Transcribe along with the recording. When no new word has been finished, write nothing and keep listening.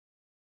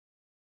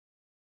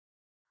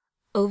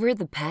Over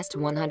the past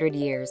 100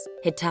 years,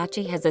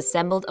 Hitachi has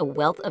assembled a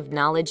wealth of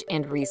knowledge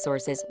and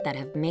resources that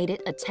have made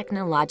it a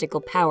technological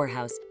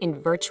powerhouse in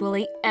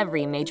virtually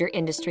every major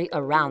industry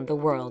around the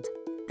world.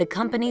 The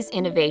company's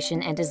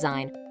innovation and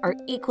design are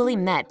equally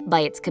met by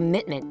its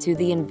commitment to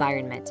the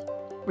environment.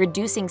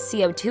 Reducing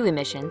CO2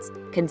 emissions,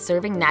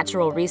 conserving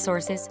natural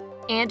resources,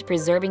 and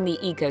preserving the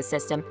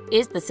ecosystem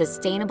is the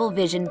sustainable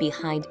vision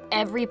behind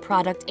every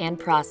product and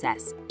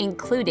process,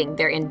 including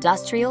their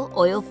industrial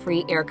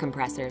oil-free air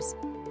compressors.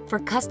 For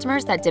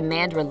customers that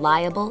demand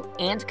reliable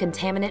and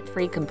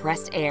contaminant-free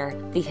compressed air,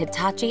 the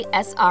Hitachi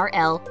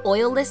SRL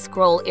oil-less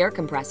scroll air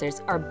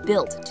compressors are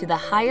built to the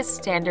highest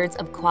standards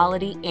of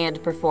quality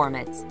and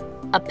performance.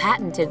 A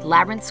patented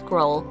labyrinth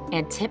scroll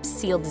and tip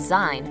seal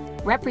design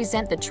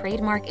represent the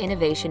trademark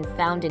innovation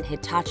found in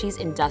Hitachi's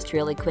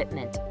industrial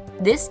equipment.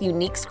 This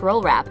unique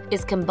scroll wrap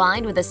is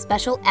combined with a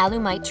special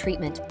alumite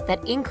treatment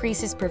that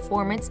increases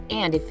performance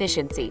and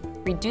efficiency,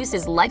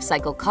 reduces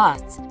lifecycle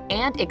costs,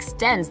 and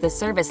extends the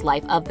service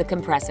life of the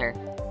compressor.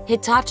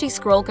 Hitachi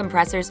scroll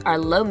compressors are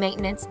low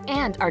maintenance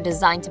and are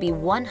designed to be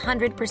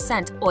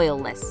 100%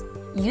 oil-less.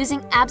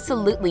 Using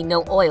absolutely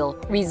no oil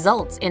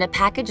results in a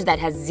package that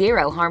has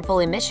zero harmful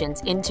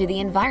emissions into the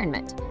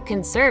environment,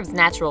 conserves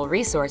natural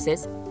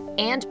resources,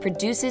 and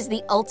produces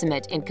the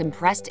ultimate in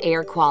compressed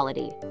air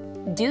quality.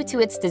 Due to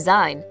its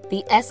design,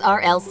 the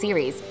SRL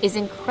series is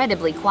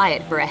incredibly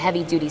quiet for a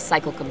heavy-duty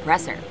cycle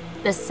compressor.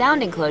 The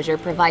sound enclosure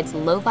provides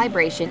low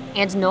vibration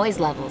and noise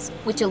levels,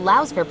 which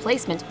allows for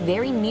placement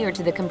very near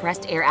to the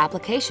compressed air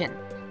application.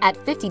 At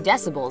 50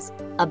 decibels,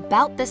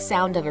 about the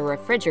sound of a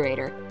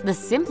refrigerator, the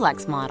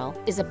Simplex model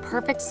is a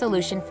perfect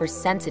solution for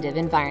sensitive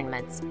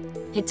environments.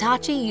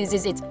 Hitachi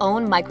uses its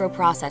own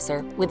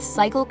microprocessor with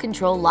cycle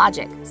control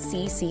logic,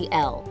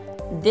 CCL.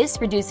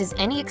 This reduces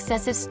any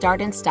excessive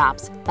start and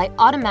stops by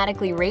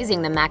automatically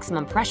raising the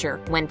maximum pressure,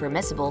 when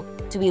permissible,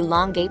 to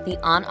elongate the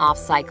on-off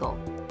cycle.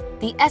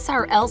 The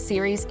SRL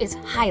series is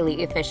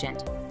highly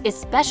efficient,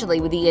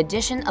 especially with the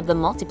addition of the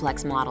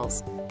multiplex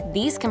models.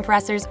 These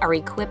compressors are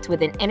equipped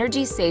with an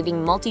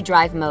energy-saving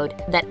multi-drive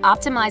mode that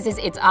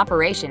optimizes its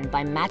operation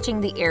by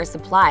matching the air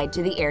supplied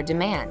to the air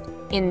demand.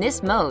 In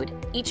this mode,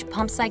 each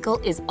pump cycle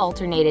is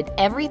alternated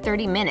every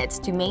 30 minutes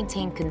to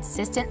maintain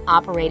consistent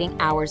operating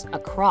hours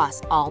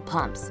across all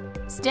pumps.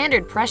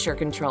 Standard pressure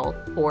control,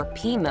 or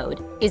P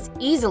mode, is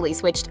easily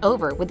switched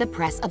over with the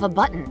press of a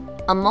button.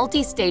 A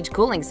multi-stage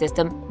cooling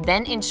system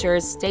then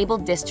ensures stable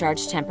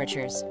discharge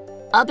temperatures.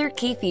 Other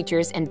key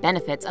features and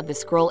benefits of the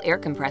scroll air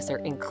compressor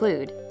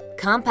include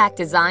compact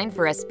design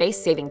for a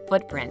space-saving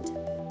footprint,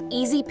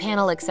 easy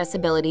panel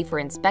accessibility for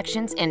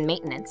inspections and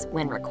maintenance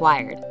when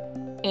required,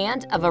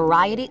 and a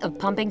variety of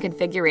pumping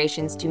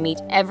configurations to meet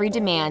every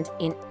demand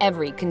in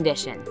every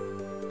condition.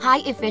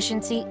 High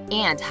efficiency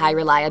and high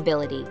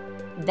reliability.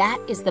 That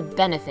is the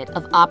benefit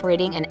of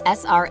operating an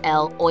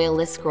SRL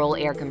oil-less scroll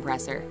air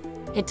compressor.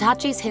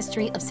 Hitachi's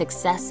history of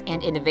success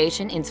and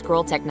innovation in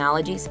scroll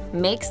technologies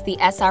makes the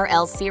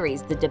SRL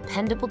series the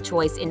dependable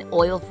choice in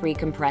oil-free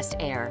compressed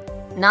air.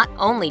 Not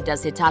only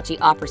does Hitachi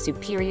offer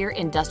superior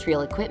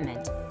industrial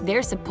equipment,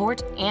 their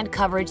support and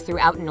coverage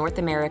throughout North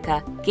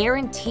America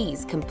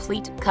guarantees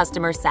complete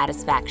customer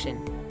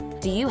satisfaction.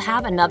 Do you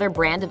have another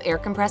brand of air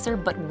compressor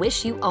but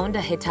wish you owned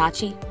a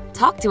Hitachi?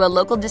 Talk to a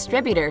local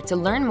distributor to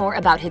learn more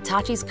about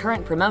Hitachi's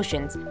current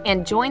promotions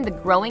and join the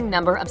growing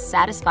number of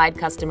satisfied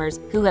customers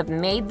who have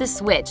made the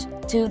switch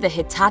to the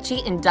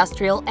Hitachi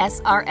Industrial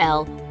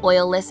SRL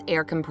oil-less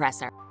air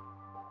compressor.